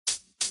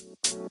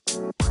Hi,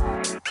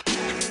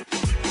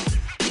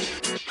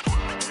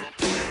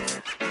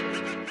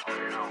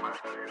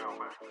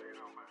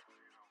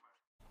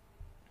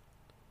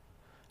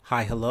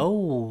 hello.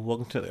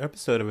 Welcome to the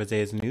episode of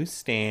Isaiah's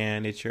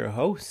Newsstand. It's your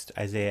host,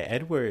 Isaiah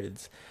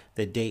Edwards.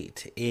 The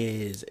date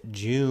is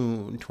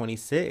June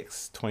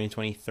 26th,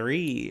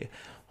 2023.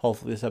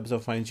 Hopefully, this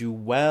episode finds you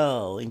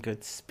well, in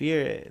good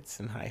spirits,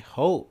 and high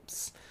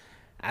hopes.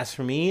 As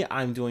for me,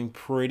 I'm doing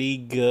pretty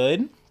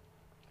good.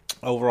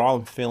 Overall,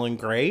 I'm feeling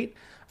great.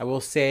 I will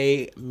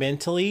say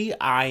mentally,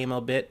 I am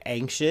a bit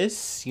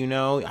anxious.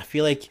 I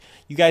feel like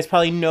you guys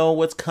probably know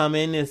what's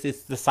coming.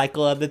 It's the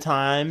cycle of the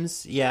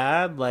times.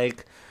 Yeah,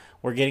 like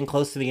we're getting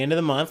close to the end of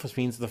the month, which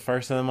means the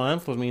first of the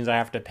month, which means I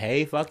have to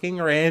pay fucking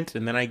rent,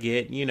 and then I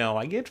get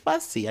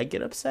fussy, I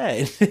get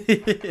upset.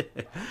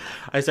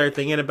 I start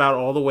thinking about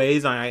all the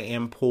ways I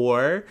am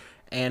poor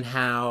and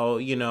how,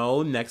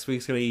 next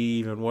week's gonna be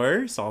even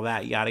worse, all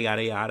that yada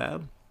yada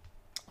yada.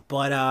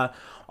 But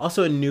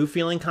also a new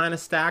feeling kind of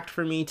stacked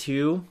for me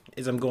too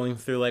is I'm going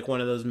through like one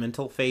of those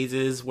mental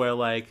phases where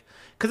like,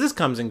 because this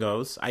comes and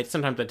goes. I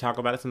talk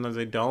about it, sometimes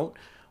I don't.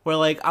 Where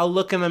like I'll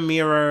look in the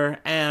mirror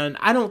and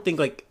I don't think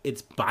like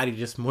it's body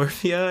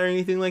dysmorphia or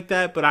anything like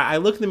that, but I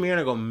look in the mirror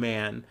and I go,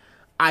 man,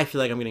 I feel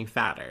like I'm getting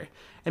fatter.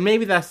 And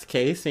maybe that's the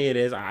case. Maybe it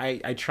is.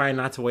 I try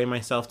not to weigh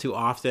myself too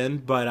often,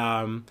 but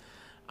I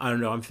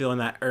don't know. I'm feeling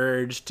that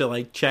urge to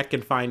like check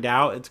and find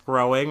out. It's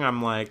growing.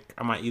 I'm like,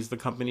 I might use the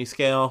company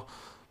scale,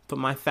 put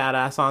my fat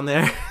ass on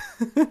there.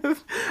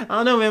 I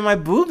don't know, man. My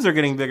boobs are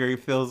getting bigger. It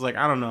feels like,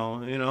 I don't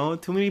know,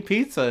 too many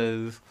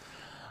pizzas.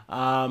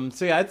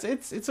 So yeah,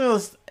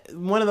 it's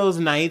one of those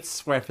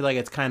nights where I feel like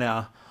it's kind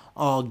of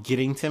all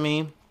getting to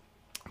me.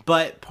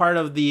 But part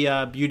of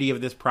the beauty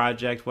of this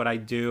project, what I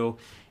do,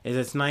 is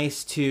it's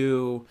nice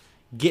to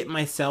get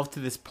myself to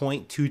this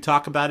point to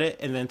talk about it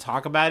and then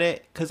talk about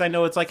it, because I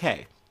know it's like,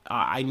 hey,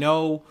 I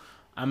know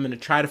I'm gonna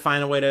try to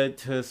find a way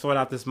to sort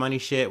out this money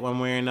shit one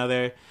way or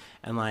another,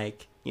 and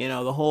like,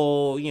 the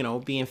whole,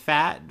 being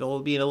fat, the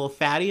whole being a little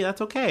fatty, that's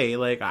okay.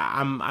 Like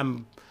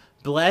I'm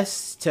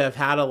blessed to have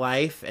had a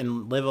life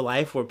and live a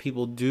life where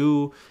people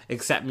do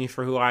accept me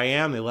for who I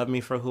am. They love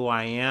me for who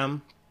I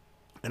am,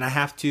 and I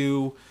have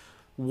to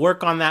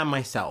work on that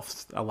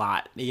myself a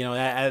lot.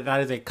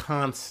 That is a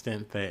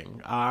constant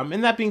thing.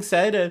 And that being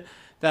said,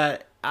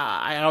 that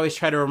I always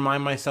try to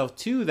remind myself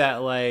too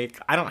that like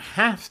I don't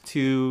have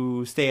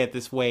to stay at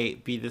this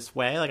weight, be this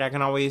way. Like I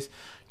can always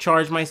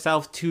charge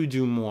myself to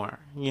do more.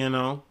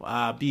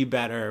 Be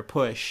better,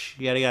 push,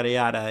 yada yada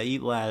yada,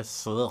 eat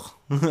less.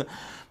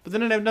 But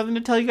then I have nothing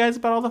to tell you guys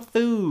about all the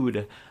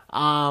food.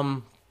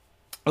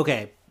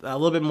 Okay, a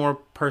little bit more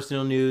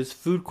personal news.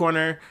 Food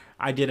Corner,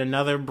 I did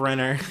another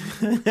Brenner.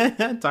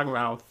 Talking about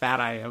how fat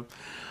I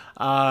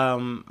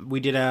am. We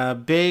did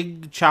a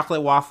big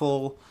chocolate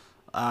waffle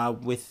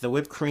with the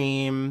whipped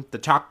cream, the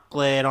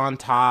chocolate on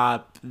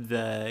top,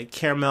 the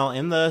caramel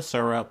in the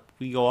syrup.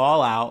 We go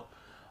all out.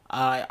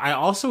 I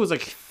also was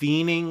like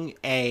fiending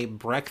a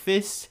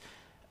breakfast,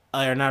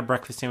 or not a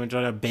breakfast sandwich,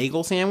 but a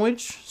bagel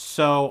sandwich.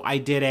 So I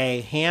did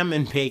a ham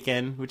and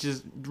bacon, which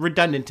is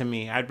redundant to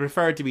me. I'd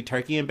prefer it to be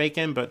turkey and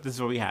bacon, but this is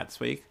what we had this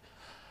week.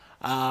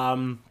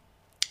 And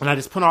I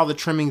just put all the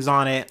trimmings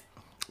on it,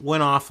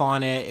 went off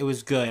on it. It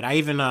was good. I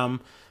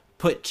even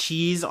put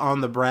cheese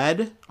on the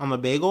bread, on the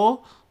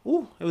bagel.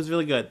 Ooh, it was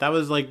really good. That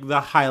was like the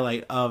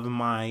highlight of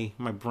my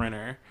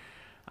Brenner.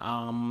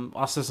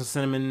 Also some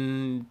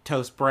cinnamon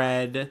toast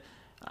bread,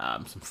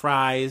 some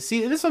fries.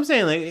 See, this is what I'm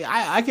saying. Like,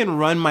 I can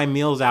run my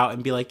meals out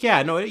and be like,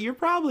 yeah, no, you're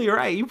probably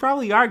right. You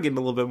probably are getting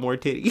a little bit more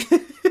titty.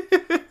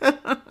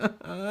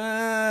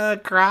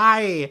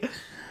 Cry.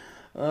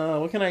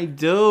 What can I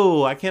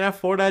do? I can't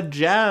afford a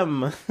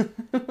gem.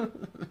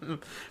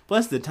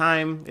 Plus the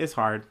time. It's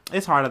hard.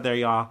 It's hard out there,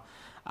 y'all.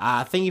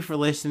 Thank you for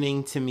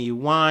listening to me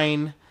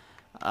whine.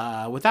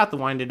 Without the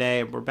wine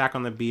today, we're back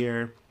on the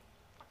beer.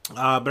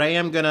 But I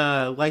am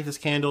gonna light this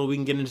candle. We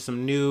can get into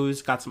some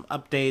news, got some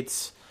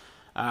updates,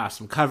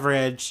 some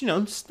coverage,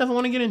 stuff I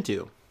want to get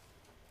into.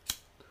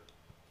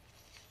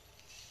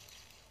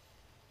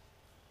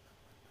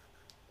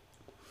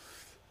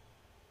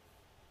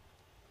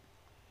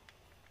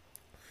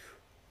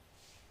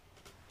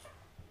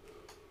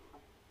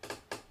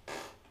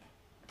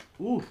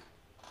 Ooh,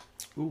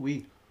 ooh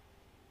wee.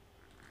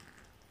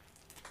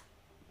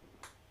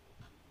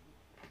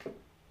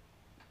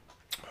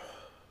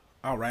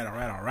 All right, all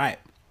right, all right.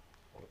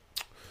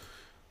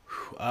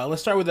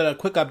 Let's start with a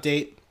quick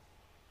update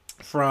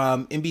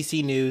from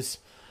NBC News.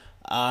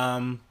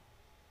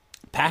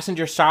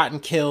 Passenger shot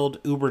and killed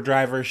Uber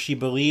driver she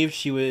believed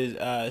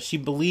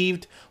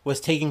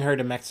was taking her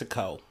to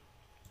Mexico.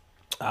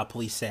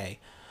 Police say.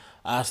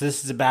 So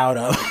this is about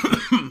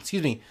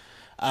excuse me,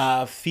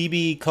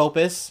 Phoebe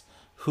Copus,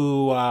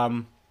 who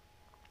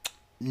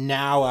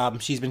now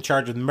she's been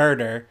charged with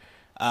murder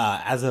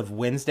as of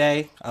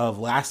Wednesday of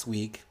last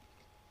week.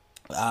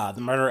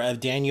 The murder of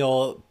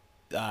Daniel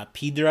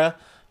Piedra,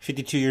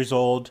 52 years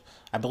old.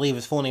 I believe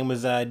his full name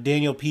was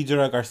Daniel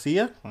Piedra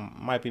Garcia.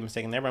 Might be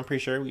mistaken there, but I'm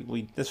pretty sure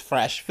this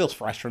feels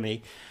fresh for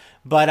me.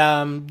 But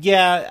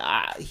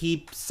yeah,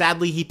 he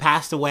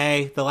passed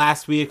away. The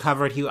last we had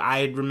covered,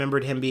 I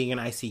remembered him being in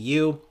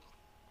ICU,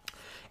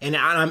 and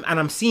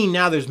I'm seeing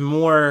now there's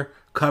more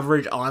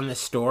coverage on the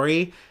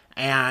story,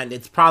 and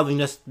it's probably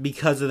just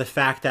because of the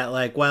fact that,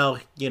 like, well,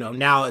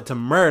 now it's a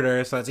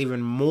murder, so that's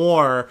even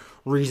more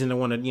reason to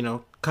want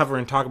to cover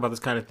and talk about this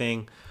kind of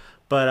thing.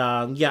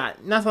 But yeah,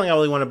 not something I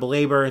really want to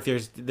belabor.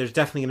 There's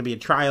definitely going to be a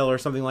trial or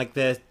something like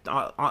this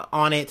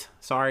on it.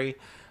 Sorry,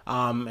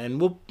 and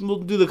we'll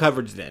do the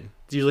coverage then.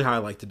 It's usually how I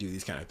like to do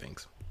these kind of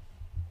things.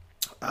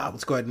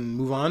 Let's go ahead and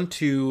move on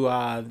to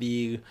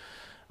the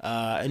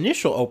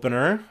initial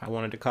opener I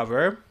wanted to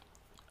cover.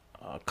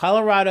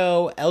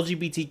 Colorado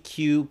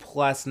LGBTQ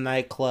plus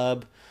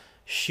nightclub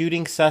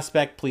shooting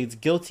suspect pleads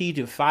guilty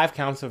to 5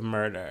 counts of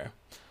murder.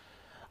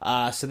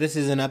 So this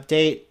is an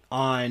update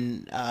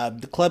on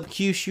the Club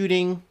Q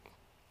shooting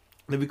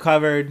that we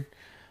covered.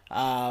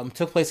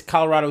 Took place in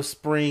Colorado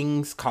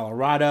Springs,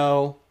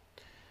 Colorado.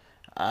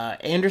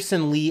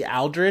 Anderson Lee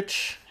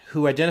Aldrich,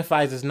 who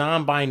identifies as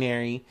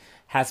non-binary,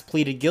 has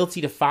pleaded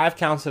guilty to 5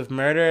 counts of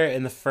murder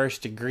in the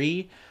first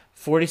degree,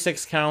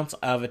 46 counts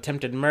of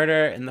attempted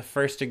murder in the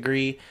first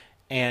degree,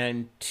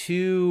 and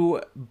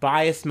 2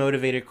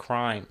 bias-motivated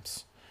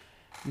crimes.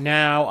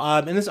 Now,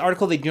 in this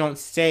article, they don't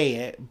say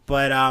it,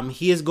 but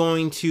he is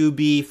going to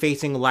be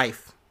facing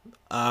life.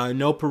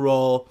 No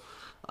parole.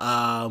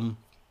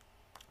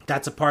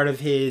 That's a part of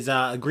his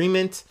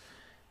agreement.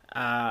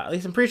 At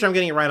least I'm pretty sure I'm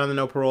getting it right on the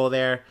no parole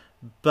there.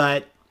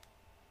 But,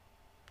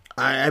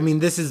 I mean,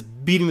 this is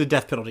beating the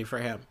death penalty for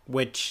him,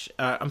 which,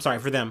 I'm sorry,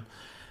 for them.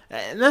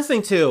 And that's the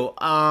thing, too.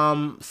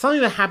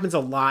 Something that happens a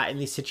lot in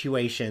these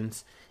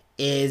situations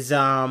is,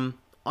 on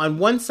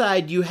one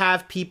side, you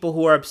have people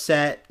who are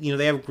upset,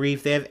 they have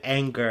grief, they have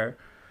anger,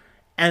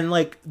 and,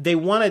 like, they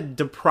want to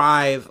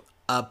deprive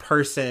a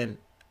person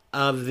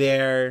of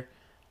their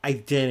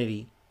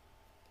identity.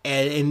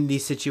 And in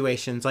these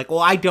situations, like, well,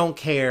 I don't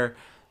care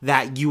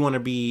that you want to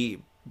be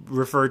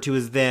referred to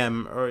as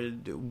them or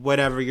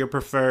whatever your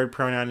preferred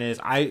pronoun is.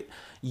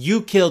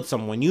 You killed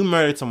someone, you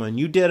murdered someone,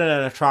 you did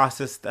an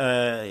atrocious,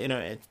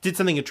 did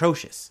something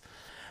atrocious.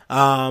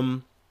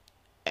 And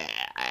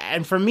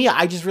for me,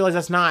 I just realized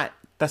that's not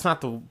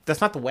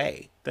the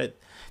way.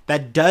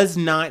 That does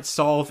not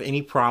solve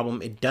any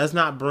problem. It does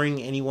not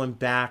bring anyone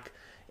back.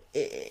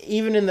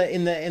 Even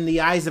in the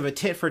eyes of a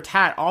tit for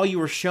tat, all you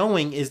were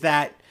showing is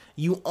that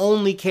you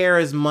only care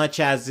as much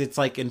as it's,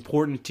 like,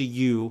 important to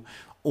you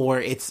or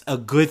it's a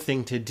good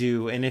thing to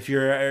do. And if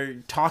you're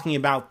talking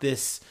about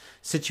this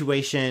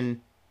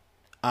situation,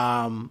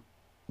 in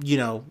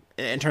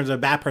terms of a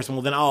bad person,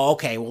 well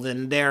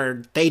then,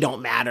 then they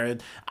don't matter.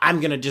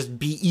 I'm gonna just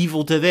be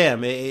evil to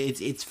them.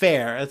 It's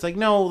fair. It's like,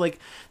 no, like,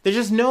 there's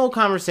just no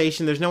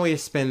conversation. There's no way to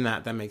spin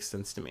that makes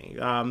sense to me.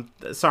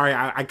 Sorry,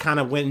 I kind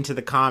of went into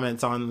the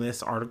comments on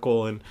this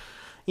article, and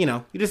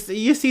you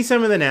see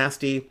some of the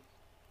nasty.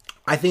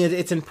 I think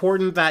it's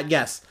important that,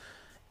 yes,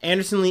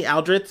 Anderson Lee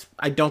Aldrich,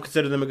 I don't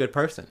consider them a good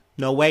person.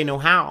 No way, no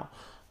how.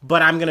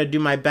 But I'm gonna do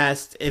my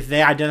best. If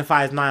they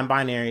identify as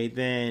non-binary,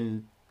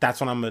 then that's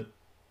what I'm gonna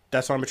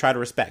try to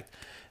respect.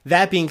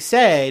 That being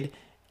said,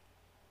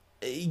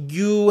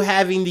 you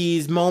having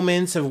these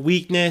moments of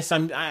weakness,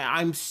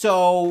 I'm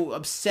so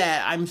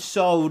upset, I'm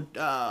so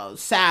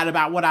sad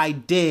about what I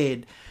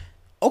did.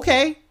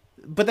 Okay,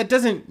 but that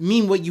doesn't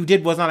mean what you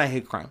did was not a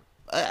hate crime.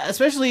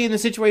 Especially in the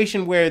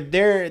situation where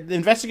the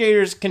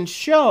investigators can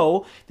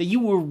show that you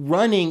were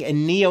running a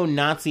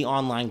neo-Nazi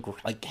online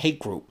hate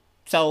group.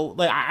 So,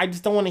 like, I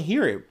just don't want to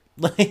hear it.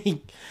 Like,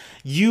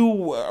 you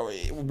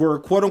were,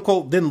 quote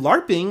unquote, then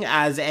LARPing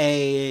as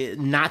a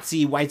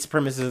Nazi white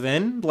supremacist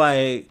then.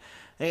 Like,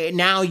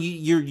 now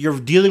you're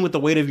dealing with the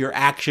weight of your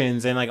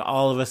actions, and, like,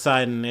 all of a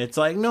sudden it's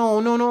like, no,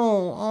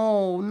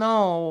 oh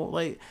no,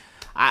 like,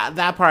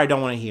 that part I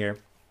don't want to hear.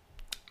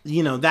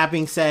 That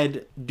being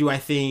said, do I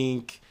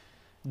think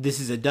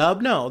this is a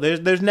dub? No,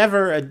 there's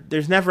never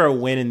a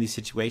win in these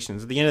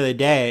situations. At the end of the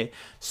day,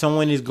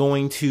 someone is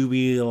going to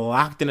be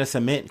locked in a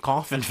cement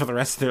coffin for the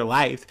rest of their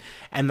life,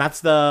 and that's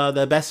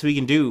the best we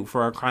can do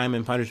for our crime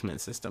and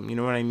punishment system. You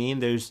know what I mean?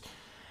 There's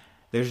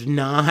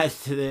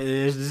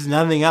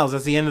nothing else.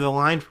 That's the end of the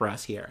line for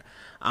us here.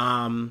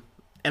 And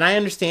I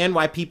understand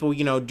why people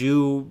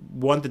do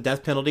want the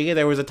death penalty.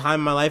 There was a time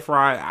in my life where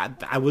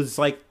I was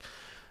like,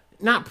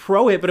 not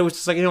pro it, but it was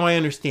just like, I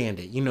understand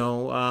it,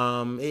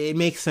 it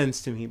makes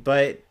sense to me.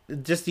 But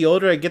just the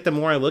older I get, the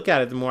more I look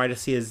at it, the more I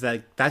just see is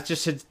that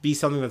just should be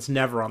something that's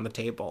never on the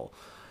table.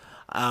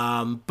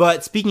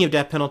 But speaking of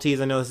death penalties,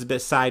 I know this is a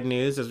bit side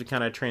news as we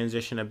kind of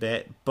transition a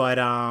bit, but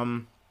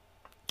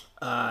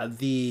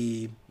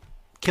the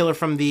killer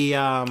from the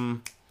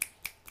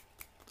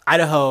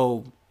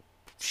Idaho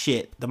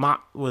the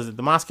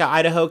Moscow,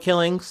 Idaho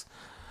killings.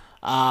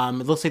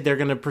 It looks like they're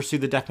going to pursue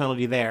the death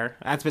penalty there.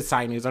 That's a bit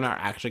side news. I'm not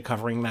actually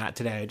covering that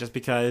today just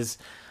because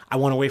I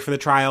want to wait for the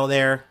trial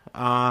there.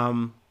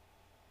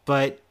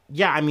 But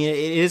yeah, I mean, it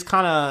is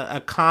kind of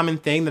a common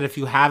thing that if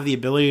you have the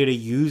ability to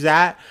use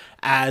that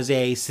as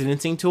a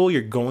sentencing tool,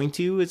 you're going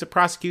to as a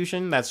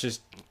prosecution. That's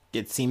just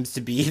it seems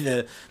to be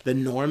the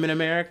norm in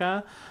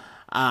America.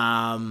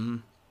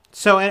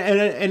 So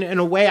in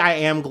a way, I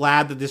am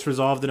glad that this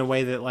resolved in a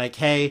way that, like,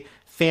 hey,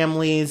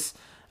 families,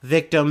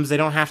 victims, they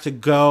don't have to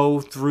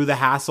go through the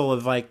hassle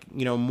of, like,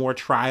 you know, more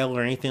trial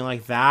or anything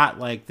like that.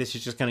 Like, this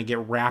is just going to get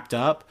wrapped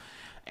up,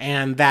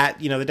 and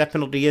that, you know, the death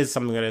penalty is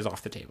something that is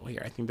off the table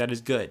here. I think that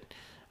is good.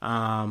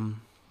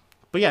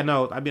 But yeah,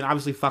 no, I mean,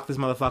 obviously, fuck this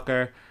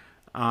motherfucker.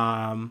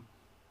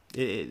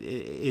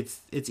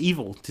 It's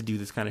evil to do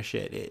this kind of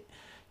shit.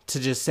 To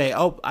just say,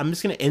 oh, I'm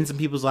just gonna end some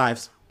people's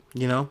lives.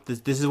 You know,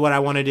 this is what I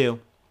want to do.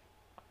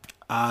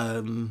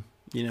 You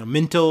know,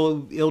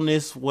 mental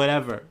illness,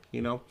 whatever.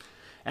 You know,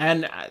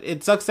 and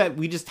it sucks that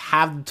we just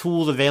have the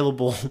tools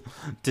available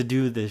to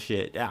do this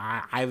shit.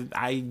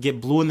 I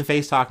get blue in the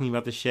face talking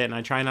about this shit, and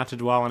I try not to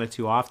dwell on it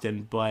too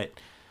often, but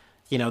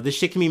you know, this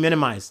shit can be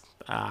minimized.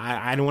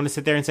 I don't want to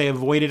sit there and say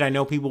avoid it. I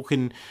know people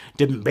can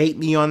debate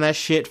me on that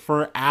shit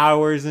for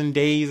hours and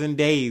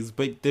days,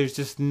 but there's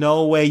just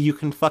no way you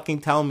can fucking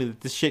tell me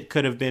that this shit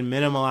could have been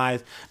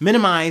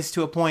minimized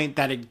to a point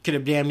that it could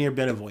have damn near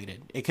been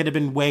avoided. It could have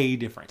been way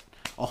different.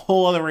 A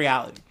whole other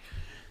reality.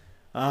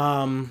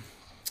 But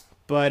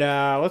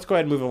let's go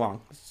ahead and move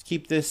along. Let's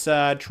keep this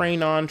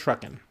train on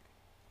trucking.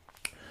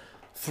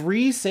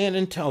 This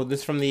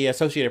is from the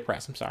Associated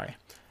Press, I'm sorry.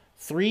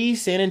 3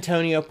 San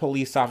Antonio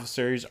police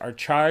officers are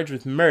charged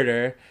with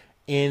murder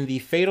in the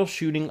fatal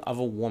shooting of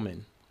a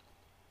woman.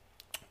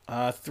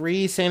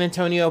 3 San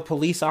Antonio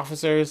police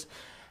officers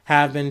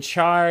have been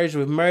charged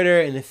with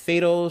murder in the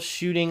fatal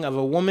shooting of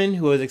a woman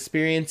who was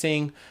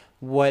experiencing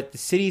what the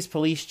city's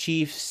police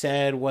chief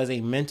said was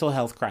a mental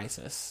health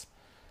crisis.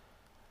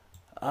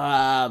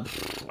 I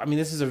mean,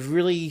 this is a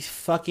really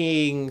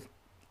fucking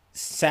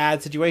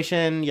sad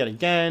situation. Yet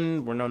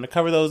again, we're known to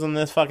cover those on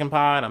this fucking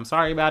pod. I'm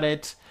sorry about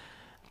it.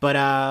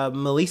 But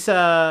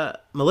Melissa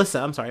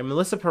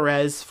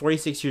Perez,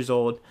 46 years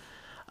old,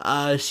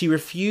 she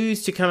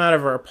refused to come out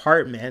of her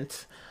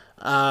apartment.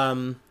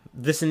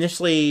 This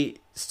initially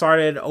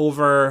started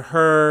over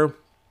her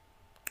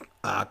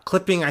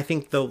clipping, I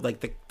think, the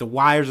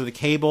wires or the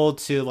cable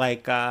to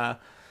the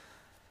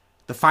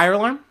fire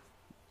alarm.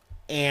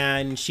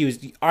 And she was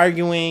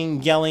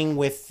arguing, yelling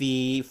with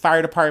the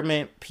fire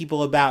department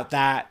people about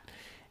that.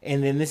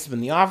 And then this is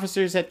when the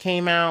officers had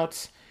came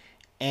out.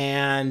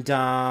 And,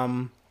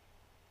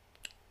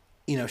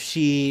 you know,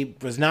 she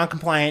was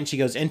non-compliant. She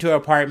goes into her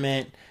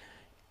apartment.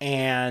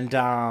 And,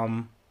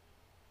 I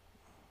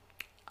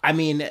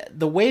mean,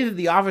 the way that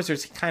the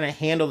officers kind of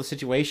handle the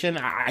situation,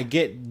 I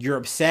get you're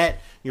upset.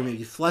 You're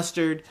maybe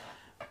flustered.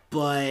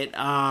 But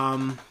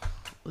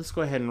let's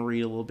go ahead and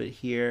read a little bit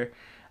here.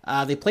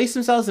 They placed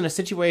themselves in a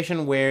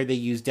situation where they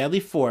used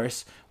deadly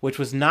force, which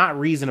was not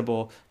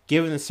reasonable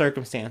given the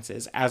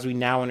circumstances, as we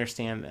now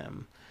understand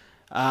them.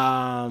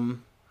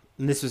 And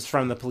this was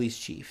from the police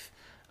chief.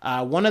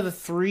 One of the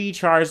 3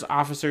 charged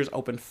officers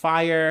opened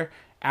fire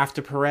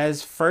after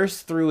Perez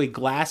first threw a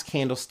glass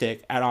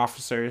candlestick at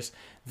officers,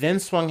 then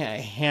swung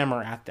a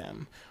hammer at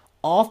them.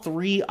 All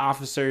 3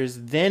 officers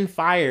then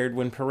fired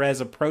when Perez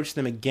approached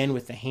them again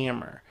with the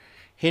hammer,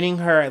 hitting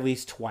her at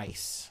least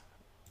twice.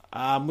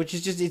 Which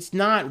is just, it's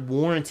not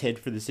warranted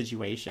for the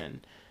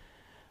situation.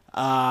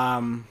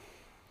 Let's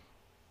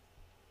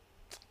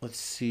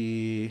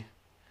see.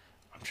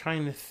 I'm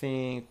trying to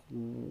think.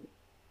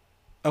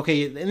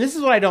 Okay, and this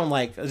is what I don't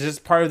like. It's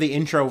just part of the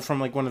intro from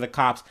one of the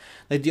cops.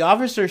 Like, the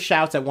officer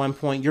shouts at one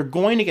point, "You're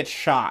going to get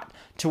shot."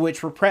 To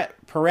which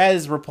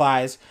Perez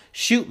replies,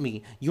 "Shoot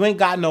me. You ain't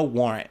got no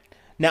warrant."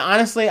 Now,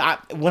 honestly,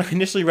 when I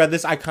initially read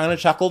this, I kind of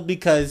chuckled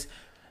because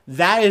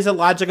that is a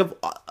logic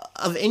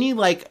of any,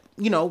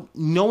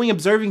 knowing,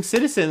 observing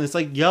citizen. It's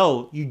like,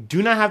 yo, you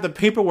do not have the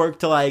paperwork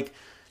to,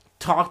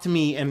 talk to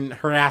me and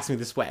harass me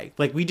this way.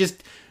 We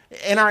just,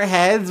 in our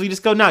heads, we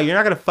just go, no, you're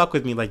not going to fuck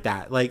with me like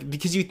that.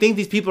 Because you think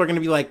these people are going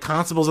to be,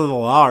 constables of the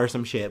law or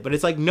some shit. But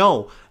it's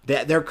no,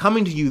 they're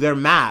coming to you. They're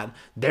mad.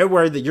 They're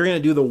worried that you're going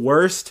to do the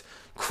worst,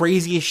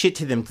 craziest shit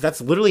to them. Because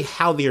that's literally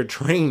how they are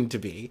trained to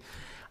be.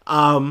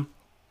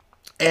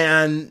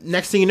 And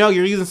next thing you know,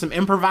 you're using some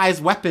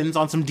improvised weapons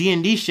on some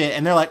D&D shit,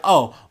 and they're like,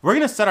 oh, we're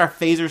going to set our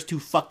phasers to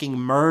fucking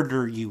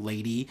murder you,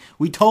 lady.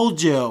 We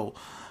told you.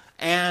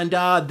 And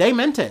they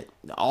meant it.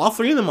 All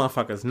 3 of them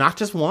motherfuckers, not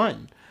just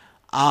one.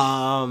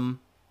 And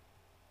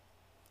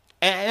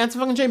that's a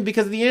fucking shame,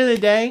 because at the end of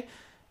the day,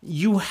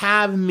 you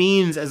have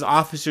means as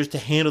officers to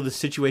handle the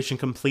situation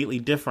completely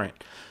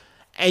different.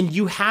 And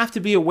you have to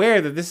be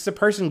aware that this is a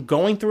person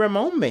going through a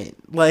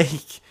moment. They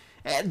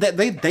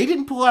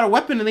didn't pull out a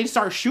weapon and they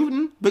start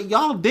shooting, but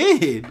y'all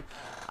did.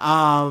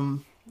 So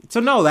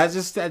no,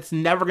 that's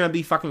never gonna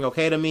be fucking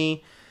okay to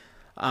me.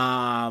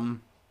 I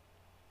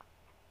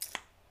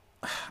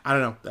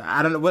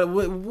don't know.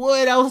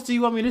 What else do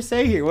you want me to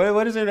say here?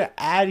 What is there to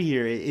add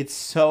here? It's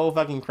so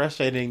fucking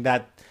frustrating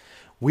that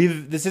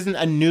this isn't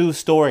a new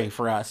story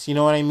for us. You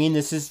know what I mean?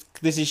 This is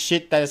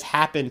shit that has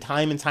happened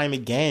time and time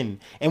again,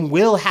 and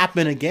will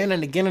happen again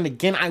and again and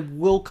again. I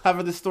will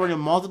cover this story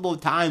multiple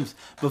times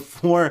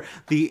before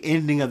the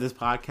ending of this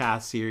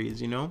podcast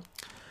series, you know?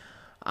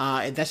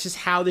 That's just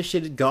how this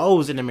shit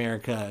goes in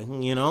America,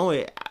 you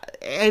know?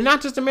 And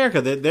not just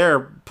America. There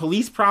are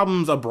police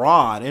problems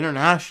abroad,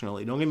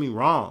 internationally. Don't get me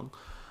wrong.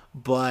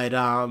 But,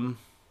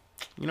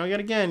 you know, yet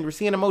again, we're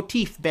seeing a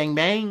motif. Bang,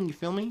 bang. You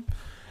feel me?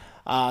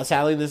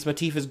 Sadly, this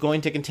motif is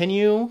going to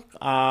continue.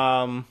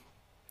 I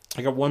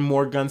got one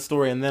more gun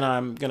story, and then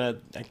I'm going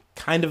to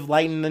kind of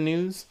lighten the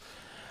news.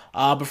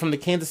 But from the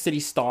Kansas City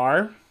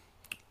Star,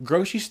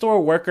 grocery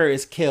store worker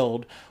is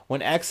killed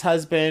when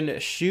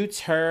ex-husband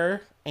shoots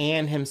her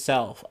and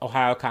himself,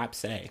 Ohio cops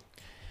say.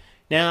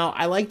 Now,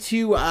 I like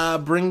to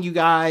bring you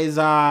guys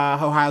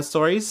Ohio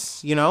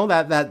stories. You know,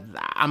 that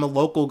I'm a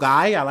local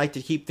guy. I like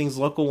to keep things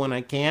local when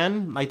I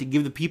can. I like to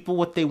give the people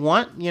what they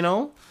want, you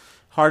know,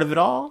 heart of it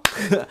all.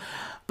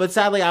 But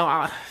sadly,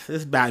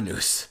 this is bad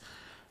news.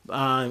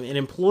 An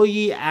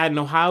employee at an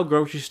Ohio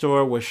grocery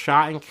store was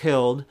shot and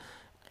killed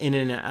in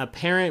an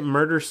apparent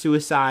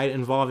murder-suicide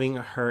involving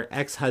her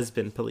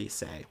ex-husband, police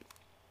say.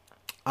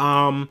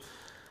 A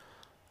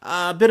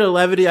bit of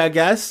levity, I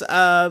guess.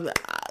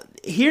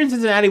 Here in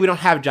Cincinnati, we don't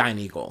have Giant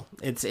Eagle.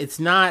 It's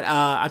not.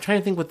 I'm trying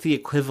to think what's the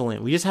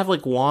equivalent. We just have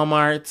like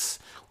Walmart's.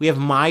 We have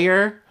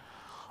Meijer,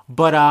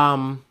 but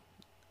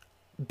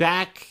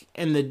back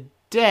in the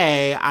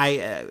day,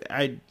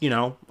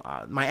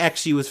 my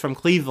ex, she was from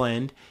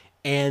Cleveland,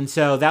 and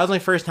so that was my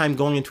first time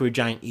going into a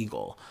Giant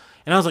Eagle,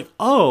 and I was like,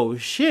 oh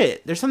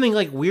shit, there's something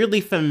like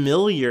weirdly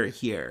familiar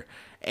here.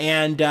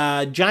 And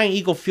Giant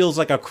Eagle feels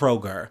like a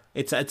Kroger.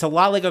 It's a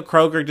lot like a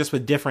Kroger, just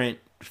with different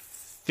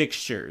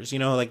fixtures. You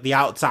know, like the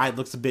outside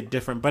looks a bit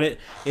different, but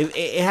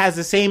it has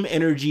the same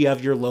energy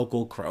of your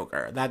local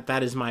Kroger.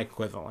 That is my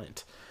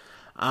equivalent.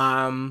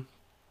 But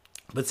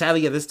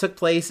sadly, yeah, this took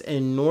place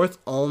in North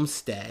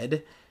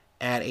Olmsted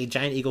at a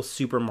Giant Eagle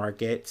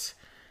supermarket.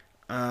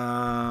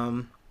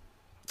 Let's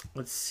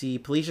see.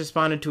 Police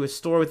responded to a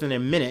store within a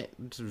minute,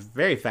 which is a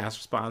very fast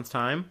response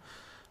time.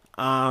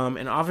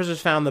 And officers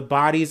found the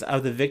bodies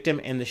of the victim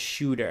and the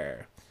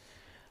shooter.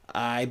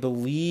 I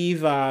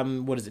believe,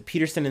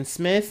 Peterson and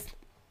Smith?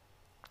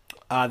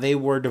 They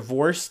were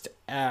divorced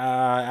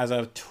as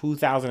of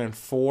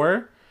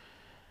 2004.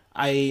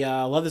 I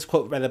love this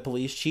quote by the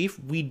police chief.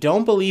 "We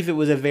don't believe it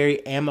was a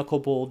very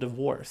amicable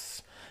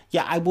divorce."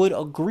 Yeah, I would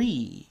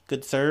agree,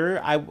 good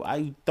sir.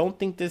 I don't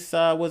think this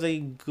was a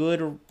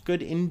good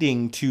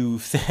ending to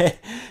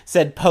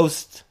said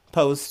post,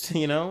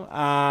 you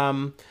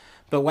know.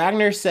 But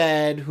Wagner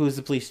said, who's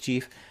the police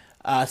chief,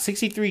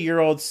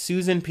 63-year-old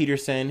Susan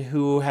Peterson,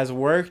 who has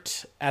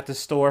worked at the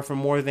store for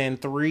more than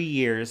 3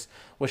 years,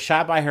 was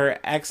shot by her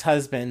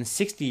ex-husband,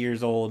 60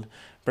 years old,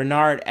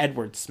 Bernard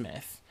Edward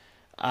Smith.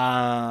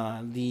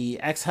 The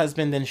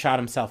ex-husband then shot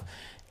himself.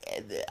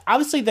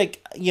 Obviously,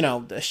 like, you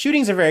know, the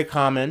shootings are very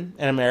common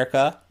in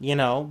America, you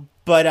know,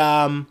 but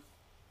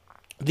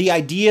the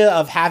idea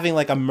of having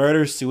like a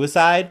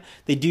murder-suicide,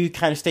 they do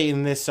kind of state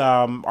in this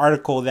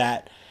article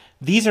that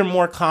these are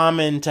more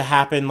common to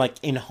happen like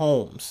in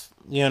homes,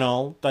 you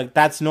know, like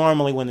that's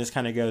normally when this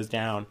kind of goes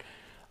down.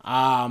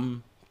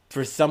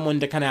 For someone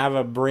to kind of have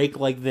a break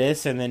like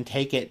this and then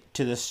take it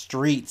to the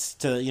streets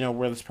to, you know,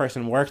 where this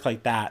person worked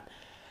like that.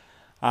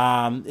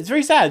 It's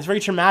very sad. It's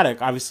very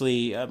traumatic,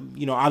 obviously,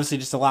 you know, obviously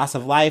just a loss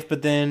of life,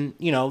 but then,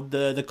 you know,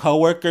 the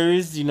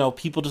coworkers, you know,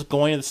 people just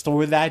going to the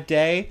store that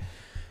day,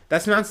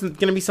 that's not going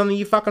to be something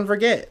you fucking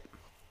forget.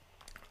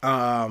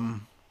 So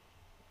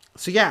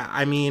yeah,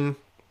 I mean,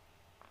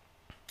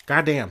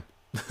 goddamn,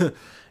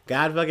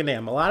 god fucking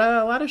damn, a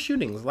lot of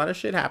shootings, a lot of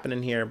shit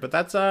happening here, but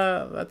that's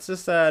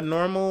just a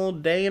normal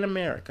day in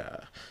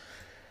America.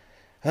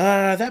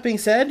 That being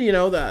said, you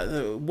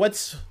know,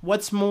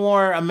 what's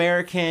more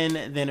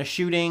American than a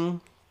shooting?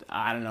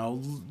 I don't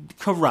know,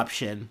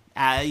 corruption.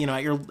 You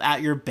know,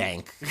 at your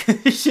bank,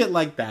 shit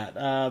like that.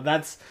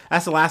 That's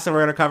the last thing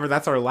we're gonna cover.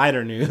 That's our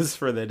lighter news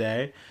for the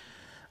day.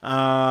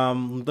 Let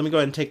me go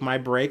ahead and take my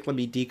break. Let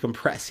me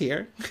decompress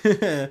here.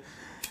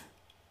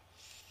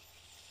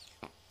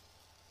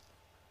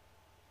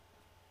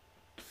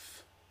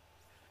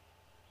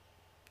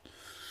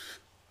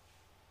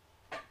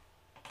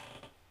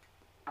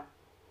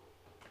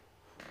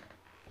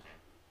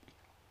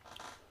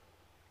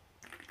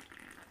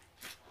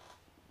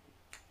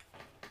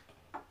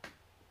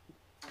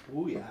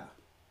 Oh yeah,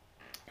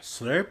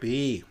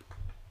 Slurpee.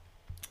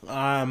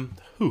 Our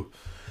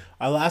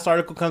last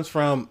article comes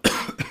from,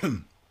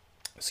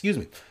 excuse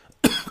me,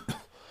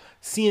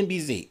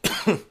 CNBC.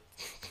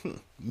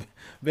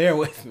 Bear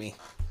with me.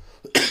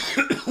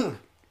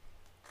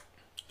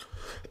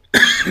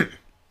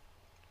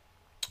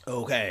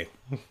 Okay.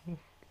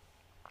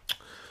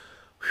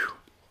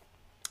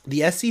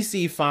 The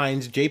SEC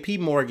fines JP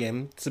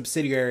Morgan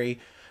subsidiary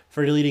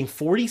for deleting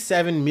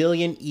 47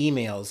 million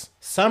emails,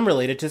 some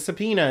related to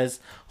subpoenas.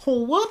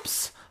 Oh,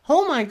 whoops.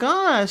 Oh my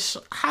gosh.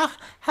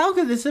 How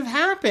could this have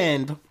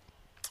happened?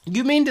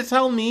 You mean to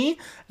tell me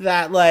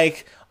that,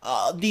 like,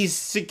 these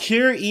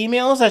secure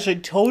emails that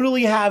should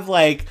totally have,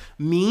 like,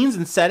 means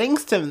and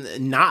settings to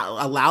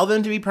not allow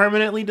them to be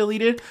permanently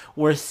deleted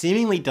were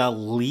seemingly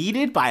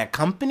deleted by a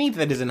company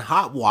that is in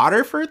hot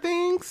water for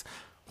things?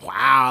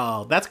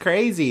 Wow, that's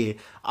crazy.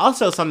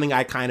 Also, something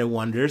I kind of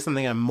wonder,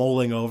 something I'm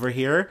mulling over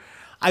here.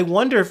 I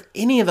wonder if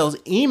any of those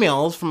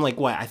emails from like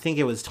what I think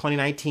it was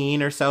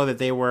 2019 or so that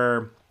they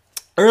were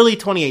early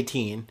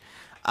 2018,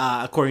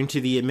 according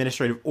to the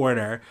administrative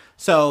order.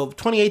 So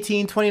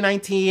 2018,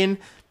 2019,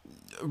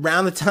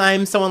 around the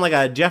time someone like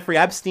a Jeffrey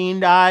Epstein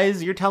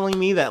dies, you're telling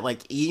me that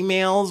like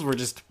emails were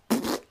just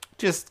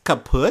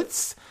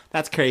kaputs?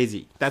 That's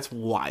crazy. That's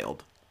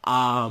wild.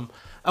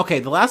 Okay,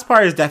 the last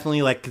part is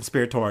definitely like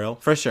conspiratorial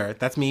for sure.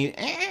 That's me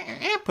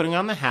putting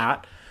on the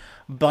hat.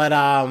 But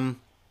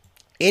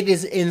it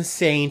is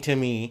insane to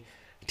me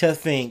to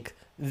think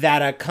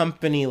that a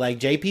company like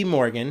JP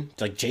Morgan,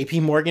 like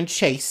JP Morgan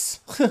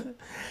Chase,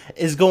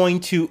 is going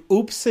to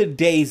oops a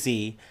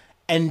daisy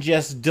and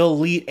just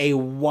delete a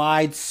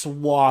wide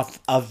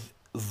swath of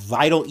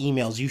vital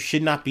emails you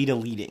should not be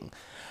deleting.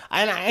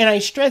 And I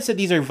stress that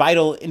these are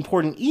vital,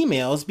 important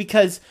emails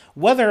because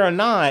whether or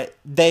not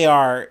they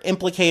are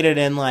implicated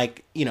in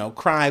like, you know,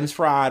 crimes,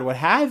 fraud, what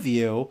have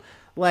you,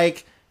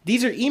 like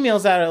these are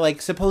emails that are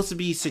like supposed to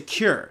be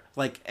secure.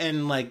 Like,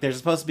 and like there's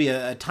supposed to be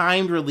a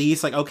timed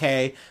release. Like,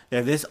 okay,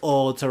 they're this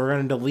old, so we're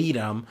going to delete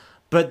them,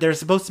 but they're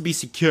supposed to be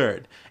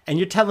secured. And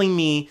you're telling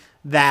me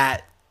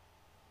that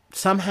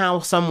somehow,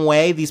 some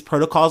way, these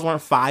protocols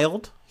weren't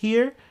filed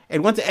here.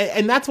 And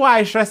that's why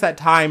I stress that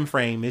time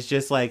frame is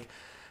just like,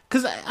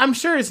 because I'm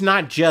sure it's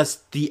not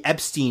just the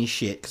Epstein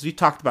shit, because we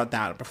talked about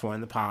that before in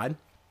the pod.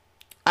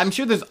 I'm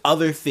sure there's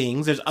other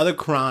things, there's other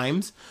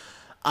crimes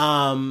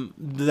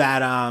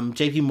that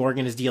JP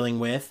Morgan is dealing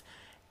with.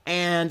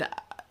 And,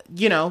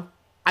 you know,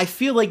 I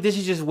feel like this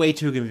is just way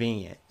too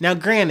convenient. Now,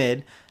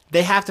 granted,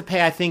 they have to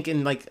pay, I think,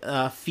 in like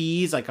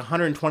fees, like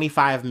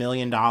 $125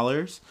 million.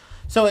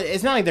 So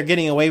it's not like they're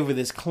getting away with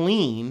this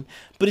clean,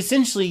 but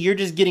essentially you're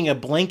just getting a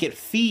blanket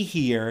fee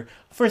here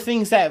for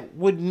things that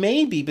would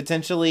maybe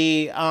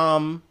potentially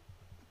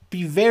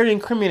be very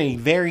incriminating,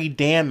 very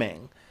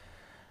damning.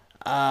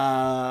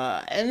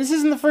 And this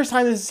isn't the first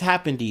time this has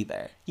happened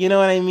either. You know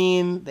what I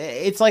mean?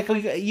 It's like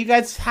you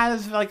guys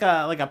have like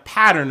a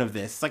pattern of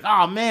this. It's like,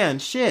 oh man,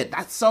 shit,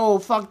 that's so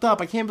fucked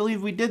up. I can't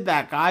believe we did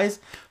that,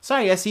 guys.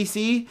 Sorry,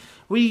 SEC.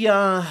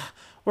 We're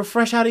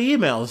fresh out of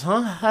emails,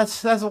 huh?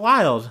 That's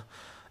wild.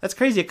 That's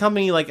crazy. A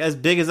company like as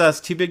big as us,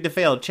 too big to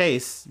fail,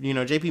 Chase, you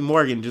know, JP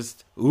Morgan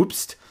just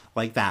oopsed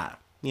like that,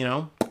 you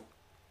know?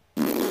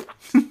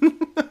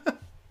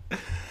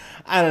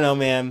 I don't know,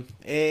 man.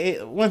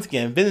 Once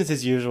again, business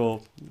as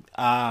usual.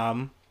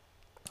 I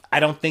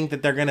don't think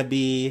that they're going to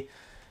be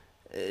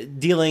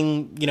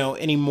dealing, you know,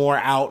 any more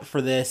out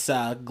for this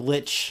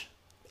glitch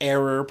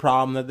error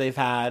problem that they've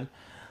had.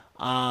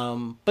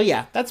 But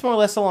yeah, that's more or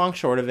less the long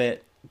short of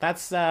it.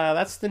 That's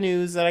the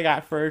news that I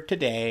got for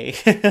today.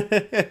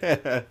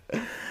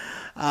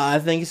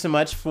 Thank you so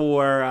much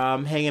for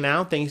hanging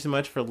out. Thank you so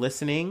much for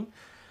listening.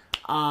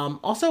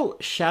 Also,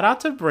 shout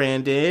out to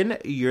Brandon.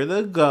 You're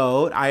the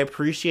GOAT. I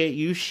appreciate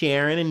you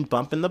sharing and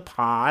bumping the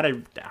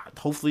pod.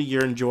 Hopefully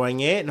you're enjoying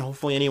it, and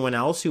hopefully anyone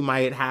else who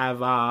might have,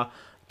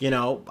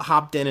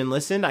 hopped in and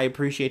listened, I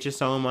appreciate you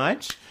so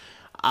much.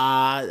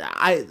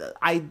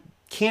 I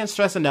can't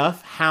stress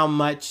enough how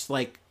much,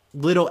 like,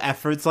 little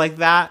efforts like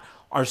that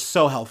are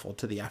so helpful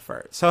to the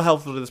effort. So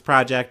helpful to this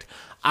project.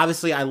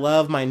 Obviously, I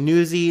love my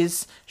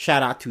newsies.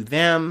 Shout out to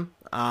them.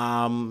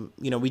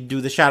 We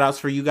do the shout outs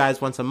for you guys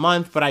once a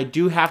month, but I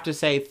do have to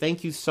say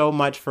thank you so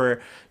much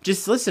for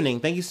just listening.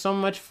 Thank you so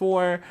much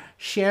for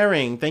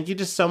sharing. Thank you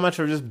just so much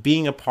for just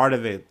being a part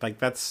of it. Like,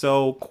 that's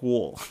so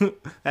cool.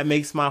 That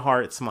makes my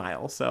heart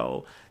smile.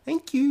 So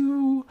thank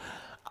you.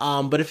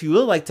 But if you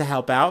would like to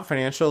help out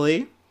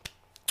financially,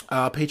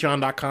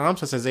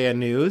 patreon.com/Isaiah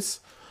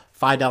News,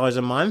 $5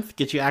 a month,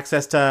 get you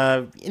access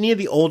to any of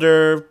the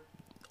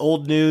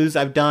old news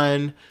I've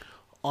done.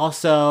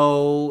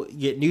 Also,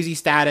 get newsy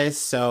status,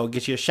 so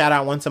get you a shout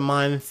out once a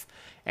month.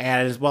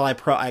 And as well, I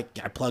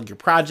plug your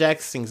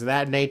projects, things of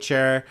that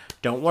nature.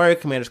 Don't worry,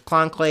 Commander's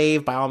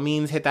Conclave, by all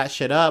means, hit that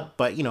shit up.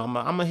 But, you know, I'm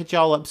going to hit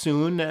y'all up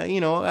soon.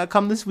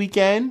 Come this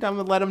weekend. I'm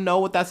going to let them know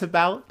what that's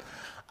about.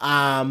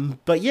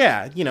 But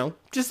yeah,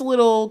 just a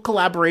little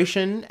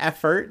collaboration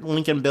effort,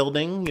 Lincoln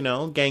building,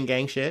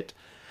 gang shit.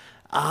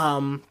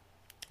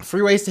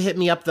 Free ways to hit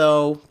me up,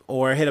 though,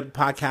 or hit up the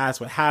podcast,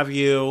 what have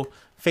you.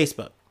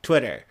 Facebook,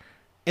 Twitter,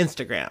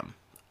 Instagram.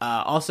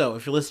 Also,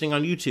 if you're listening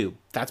on YouTube,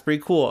 that's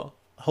pretty cool.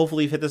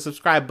 Hopefully you've hit the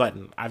subscribe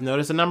button. I've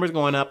noticed the numbers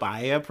going up.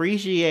 I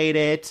appreciate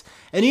it.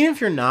 And even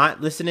if you're not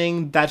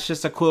listening, that's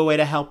just a cool way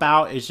to help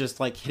out. It's just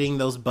like hitting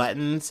those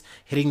buttons,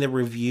 hitting the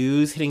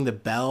reviews, hitting the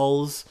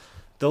bells.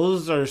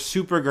 Those are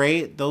super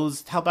great.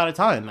 Those help out a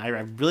ton. I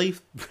really,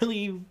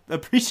 really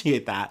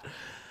appreciate that.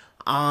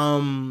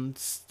 Gmail.com.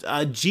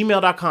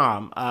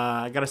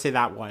 I gotta say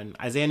that one.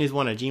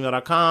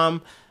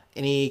 IsaiahNews1@gmail.com.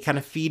 Any kind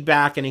of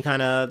feedback, any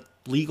kind of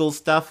legal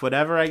stuff,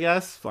 whatever, I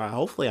guess.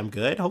 Hopefully I'm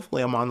good.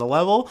 Hopefully I'm on the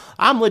level.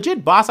 I'm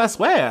legit, boss, I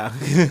swear.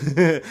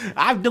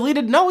 I've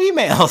deleted no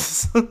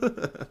emails.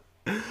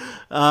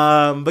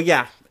 But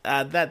yeah,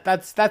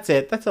 that's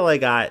it. That's all I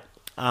got.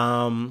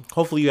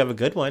 Hopefully you have a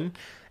good one.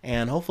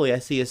 And hopefully I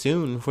see you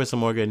soon for some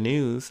more good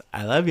news.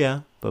 I love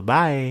ya.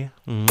 Bye-bye.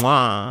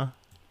 Mwah.